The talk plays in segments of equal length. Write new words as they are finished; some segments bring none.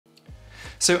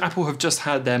So Apple have just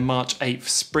had their March 8th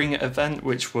spring event,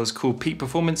 which was called Peak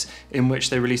Performance, in which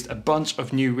they released a bunch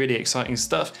of new really exciting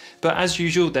stuff. But as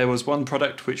usual, there was one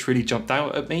product which really jumped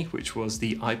out at me, which was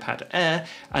the iPad Air.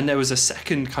 And there was a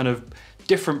second kind of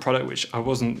different product which I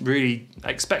wasn't really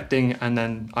expecting, and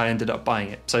then I ended up buying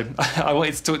it. So I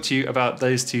wanted to talk to you about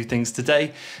those two things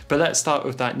today, but let's start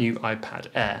with that new iPad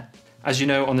Air. As you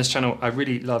know, on this channel, I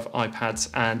really love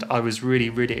iPads, and I was really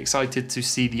excited to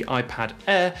see the iPad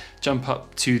Air jump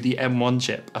up to the M1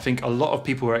 chip. I think a lot of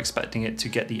people were expecting it to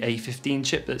get the A15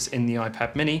 chip that's in the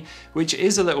iPad mini, which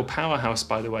is a little powerhouse,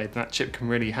 by the way. That chip can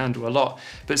really handle a lot,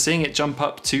 but seeing it jump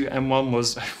up to M1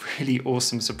 was a really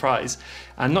awesome surprise.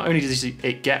 And not only does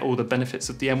it get all the benefits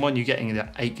of the M1, you're getting the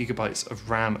 8GB of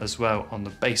RAM as well on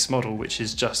the base model, which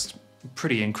is just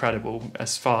pretty incredible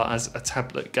as far as a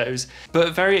tablet goes.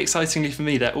 But very excitingly for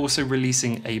me, they're also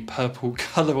releasing a purple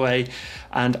colorway,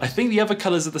 and I think the other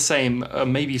colors are the same,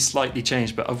 maybe slightly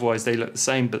changed, but otherwise they look the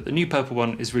same. But the new purple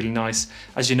one is really nice.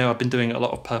 As you know, I've been doing a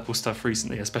lot of purple stuff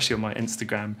recently, especially on my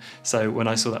Instagram. So when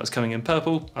I saw that was coming in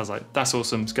purple, I was like, that's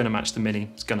awesome, it's gonna match the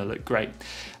mini, it's gonna look great.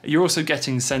 You're also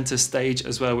getting center stage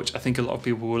as well, which I think a lot of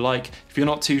people will like. If you're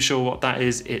not too sure what that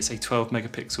is, it's a 12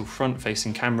 megapixel front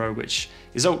facing camera, which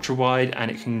is ultra wide,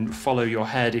 and it can follow your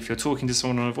head. If you're talking to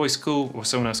someone on a voice call or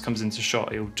someone else comes into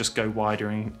shot, it'll just go wider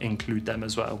and include them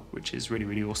as well, which is really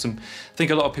awesome. I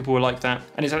think a lot of people will like that,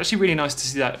 and it's actually really nice to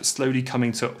see that slowly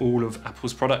coming to all of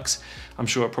Apple's products. I'm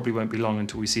sure it probably won't be long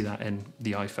until we see that in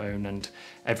the iPhone and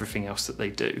everything else that they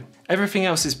do. Everything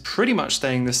else is pretty much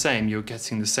staying the same. You're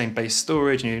getting the same base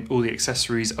storage, and all the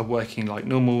accessories are working like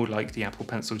normal, like the Apple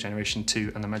Pencil Generation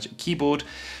 2 and the Magic Keyboard.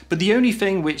 But the only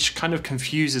thing which kind of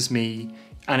confuses me,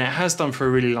 and it has done for a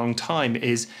really long time,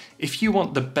 is if you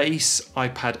want the base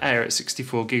iPad Air at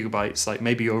 64GB, like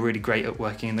maybe you're really great at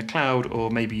working in the cloud,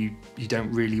 or maybe you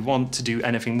don't really want to do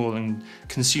anything more than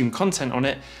consume content on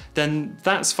it, then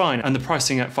that's fine. And the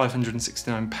pricing at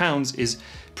 £569 is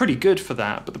pretty good for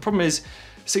that. But the problem is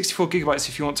 64GB,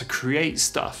 if you want to create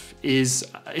stuff, is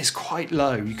quite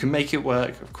low. You can make it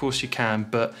work, of course you can,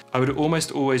 but I would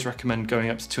almost always recommend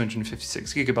going up to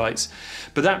 256GB.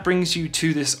 But that brings you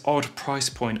to this odd price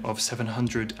point of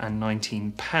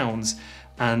 £719,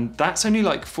 and that's only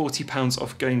like £40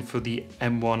 off going for the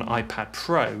M1 iPad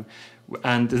Pro.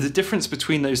 And the difference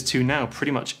between those two now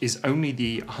pretty much is only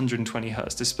the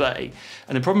 120Hz display.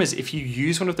 And the problem is, if you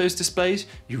use one of those displays,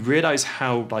 you realize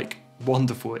how like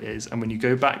wonderful it is, and when you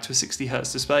go back to a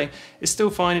 60Hz display, it's still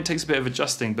fine. It takes a bit of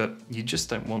adjusting, but you just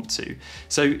don't want to.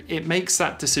 So it makes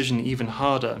that decision even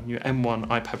harder. Your M1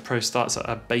 iPad Pro starts at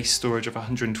a base storage of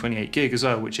 128GB as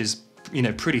well, which is, you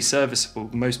know, pretty serviceable.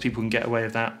 Most people can get away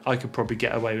with that. I could probably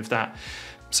get away with that.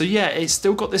 So yeah, it's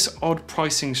still got this odd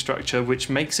pricing structure, which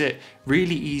makes it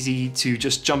really easy to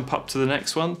just jump up to the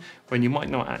next one when you might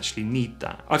not actually need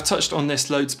that. I've touched on this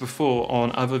loads before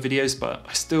on other videos, but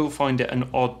I still find it an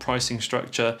odd pricing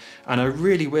structure, and I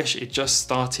really wish it just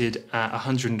started at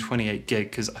 128GB,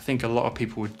 because I think a lot of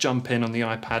people would jump in on the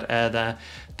iPad Air there.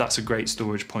 That's a great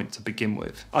storage point to begin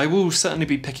with. I will certainly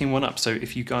be picking one up, so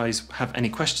if you guys have any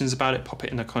questions about it, pop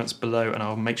it in the comments below, and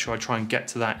I'll make sure I try and get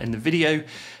to that in the video.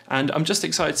 And I'm just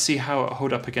excited to see how it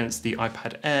hold up against the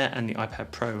iPad Air and the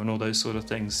iPad Pro and all those sort of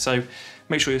things. So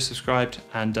make sure you're subscribed,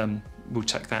 and we'll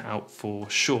check that out for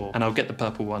sure. And I'll get the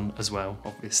purple one as well,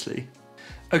 obviously.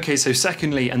 Okay, so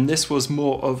secondly, and this was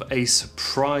more of a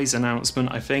surprise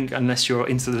announcement, I think, unless you're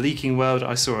into the leaking world,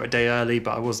 I saw it a day early,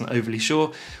 but I wasn't overly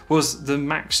sure, was the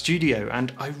Mac Studio.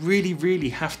 And I really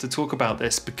have to talk about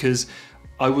this, because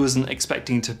I wasn't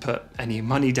expecting to put any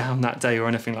money down that day or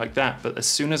anything like that, but as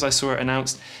soon as I saw it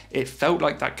announced, it felt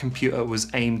like that computer was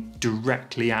aimed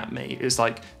directly at me. It was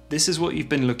like, this is what you've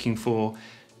been looking for,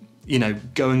 you know,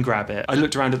 go and grab it. I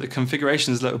looked around at the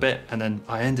configurations a little bit, and then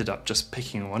I ended up just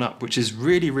picking one up, which is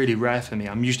really rare for me.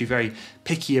 I'm usually very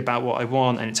picky about what I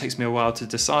want, and it takes me a while to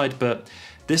decide, but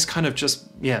this kind of just,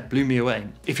 yeah, blew me away.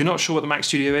 If you're not sure what the Mac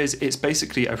Studio is, it's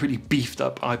basically a really beefed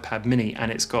up iPad mini, and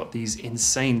it's got these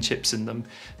insane chips in them.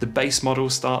 The base model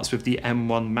starts with the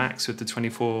M1 Max with the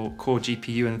 24 core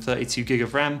GPU and 32GB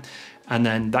of RAM. And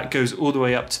then that goes all the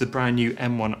way up to the brand new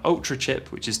M1 Ultra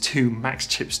chip, which is two Max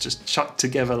chips just chucked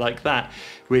together like that,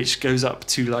 which goes up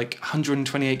to like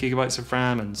 128GB of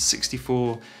RAM and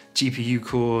 64 GPU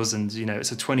cores, and you know,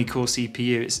 it's a 20-core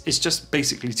CPU. It's just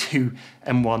basically two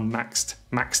M1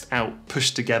 maxed out,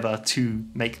 pushed together to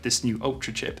make this new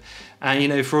Ultra chip. And you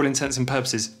know, for all intents and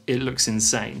purposes, it looks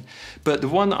insane. But the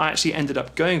one that I actually ended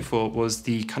up going for was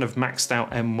the kind of maxed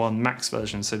out M1 Max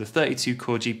version. So the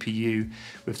 32-core GPU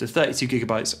with the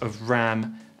 32GB of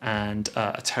RAM and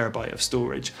a terabyte of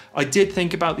storage. I did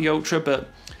think about the Ultra, but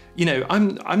you know,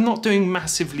 I'm not doing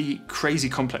massively crazy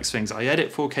complex things. I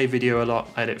edit 4K video a lot,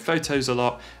 I edit photos a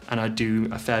lot, and I do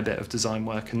a fair bit of design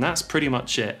work, and that's pretty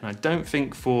much it. And I don't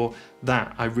think for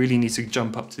that I really need to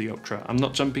jump up to the Ultra. I'm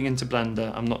not jumping into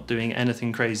Blender, I'm not doing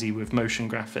anything crazy with motion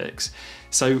graphics.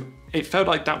 So it felt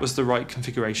like that was the right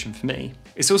configuration for me.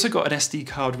 It's also got an SD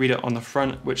card reader on the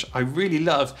front, which I really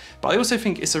love, but I also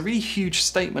think it's a really huge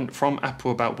statement from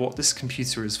Apple about what this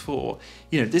computer is for.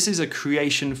 You know, this is a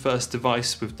creation first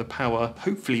device with the power,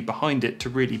 hopefully behind it, to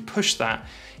really push that.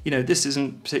 You know, this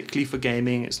isn't particularly for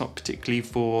gaming, it's not particularly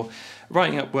for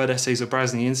writing up word essays or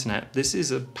browsing the internet. This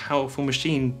is a powerful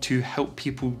machine to help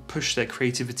people push their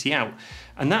creativity out.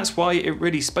 And that's why it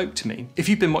really spoke to me. If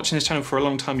you've been watching this channel for a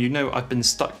long time, you know I've been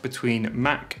stuck between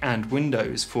Mac and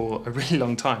Windows for a really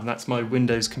long time. That's my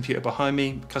Windows computer behind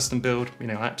me, custom build, you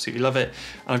know, I absolutely love it.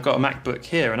 And I've got a MacBook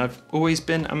here, and I've always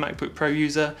been a MacBook Pro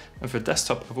user, and for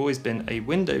desktop, I've always been a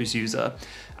Windows user.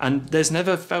 And there's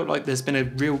never felt like there's been a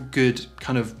real good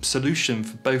kind of solution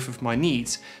for both of my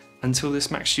needs until this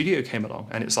Mac Studio came along.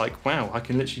 And it's like, wow, I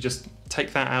can literally just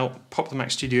take that out, pop the Mac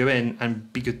Studio in,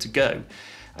 and be good to go.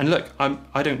 And look,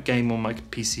 I don't game on my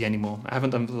PC anymore. I haven't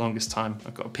done for the longest time.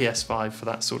 I've got a PS5 for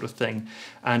that sort of thing.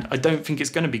 And I don't think it's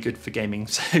going to be good for gaming.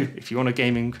 So if you want a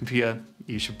gaming computer,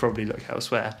 you should probably look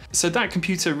elsewhere. So that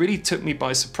computer really took me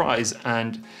by surprise,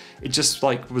 and it just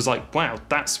was like, wow,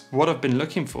 that's what I've been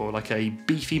looking for. Like a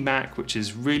beefy Mac, which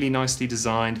is really nicely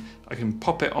designed. I can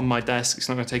pop it on my desk. It's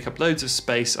not going to take up loads of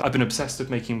space. I've been obsessed with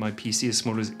making my PC as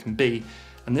small as it can be.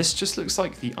 And this just looks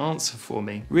like the answer for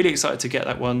me. Really excited to get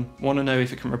that one. Want to know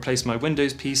if it can replace my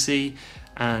Windows PC,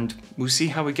 and we'll see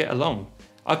how we get along.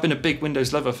 I've been a big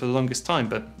Windows lover for the longest time,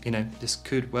 but you know, this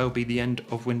could well be the end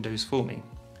of Windows for me.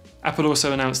 Apple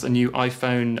also announced a new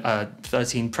iPhone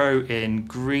 13 Pro in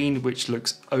green, which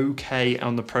looks okay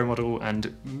on the Pro model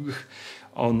and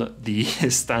on the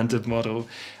standard model,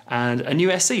 and a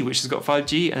new SE which has got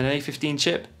 5G and an A15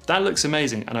 chip. That looks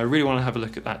amazing, and I really want to have a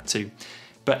look at that too.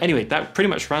 But anyway, that pretty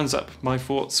much rounds up my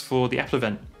thoughts for the Apple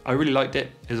event. I really liked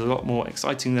it. It was a lot more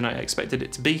exciting than I expected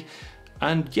it to be.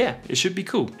 And yeah, it should be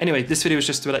cool. Anyway, this video was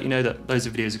just to let you know that loads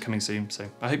of videos are coming soon. So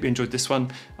I hope you enjoyed this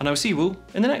one, and I will see you all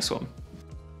in the next one.